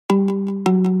Hi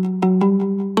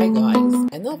guys,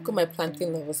 I know I've got my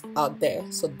plantain lovers out there,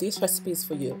 so this recipe is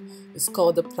for you. It's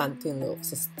called the plantain loaf,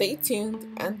 so stay tuned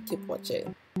and keep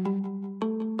watching.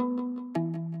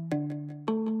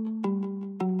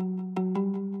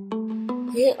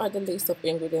 Here are the list of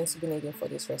ingredients you'll be needing for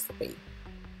this recipe.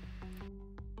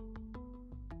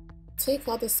 Take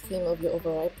out the skin of your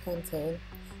overripe plantain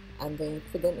and then you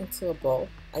put them into a bowl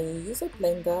and you use a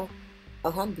blender,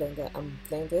 a hand blender, and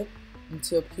blend it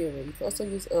into a puree. You can also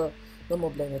use a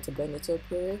normal blender to blend it to a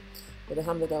puree, but the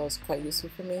hand blender was quite useful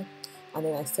for me. And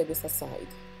then I set this aside.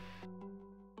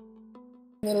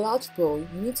 In a large bowl,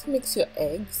 you need to mix your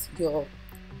eggs, your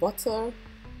butter,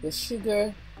 your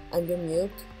sugar, and your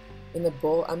milk in a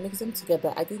bowl and mix them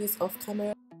together. I did this off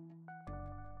camera.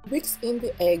 Mix in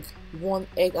the egg, one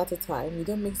egg at a time. You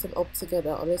don't mix them up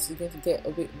together unless you're going to get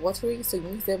a bit watery, so you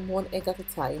mix them one egg at a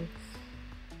time.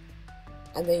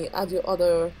 And then you add your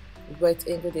other wet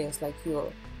ingredients like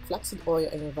your flaxseed oil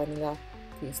and your vanilla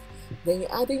paste. Then you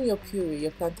add in your puree,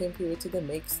 your plantain puree, to the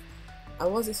mix.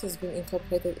 And once this has been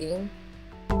incorporated in,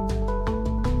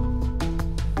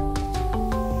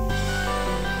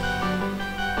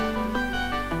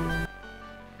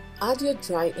 add your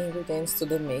dry ingredients to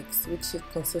the mix, which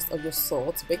consists of your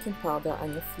salt, baking powder,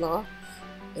 and your flour.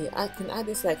 And you can add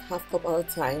this like half cup at a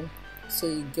time, so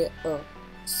you get a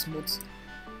smooth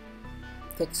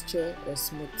texture or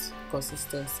smooth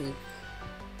consistency.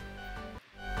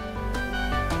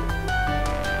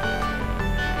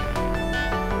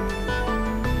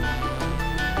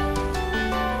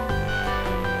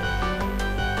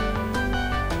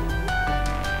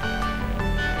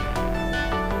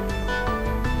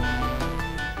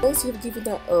 Once you've given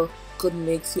that a good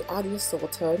mix, you add your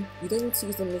sauteing. You don't need to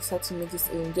use a mixer to mix this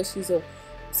in, just use a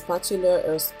spatula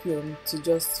or a spoon to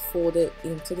just fold it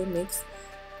into the mix,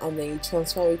 and then you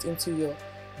transfer it into your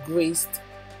greased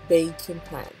baking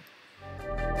pan.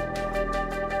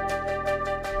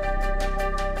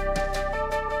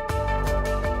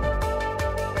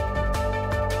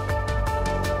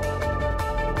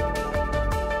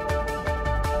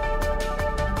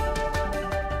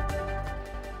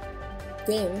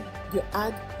 Then you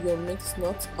add your mixed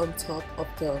nuts on top of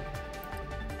the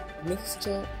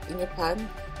mixture in your pan.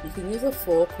 You can use a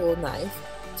fork or knife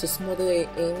to smother it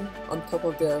in on top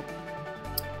of the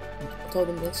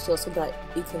mixture so that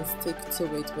it can stick to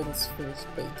it when it's finished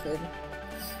baking.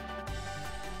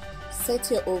 Set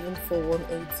your oven for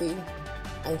 180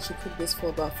 and you should cook this for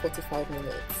about 45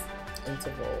 minutes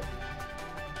interval.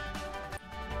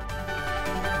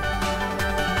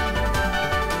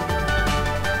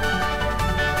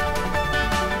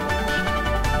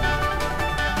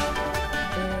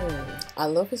 Our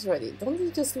loaf is ready. Don't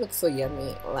it just look so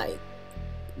yummy? Like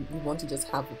you want to just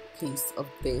have a piece of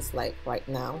this like right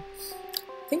now.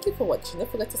 Thank you for watching.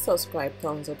 Don't forget to subscribe,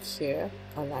 thumbs up, share,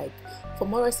 and like. For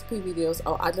more recipe videos,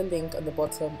 I'll add a link on the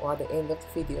bottom or at the end of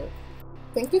the video.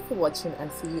 Thank you for watching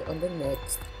and see you on the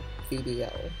next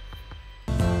video.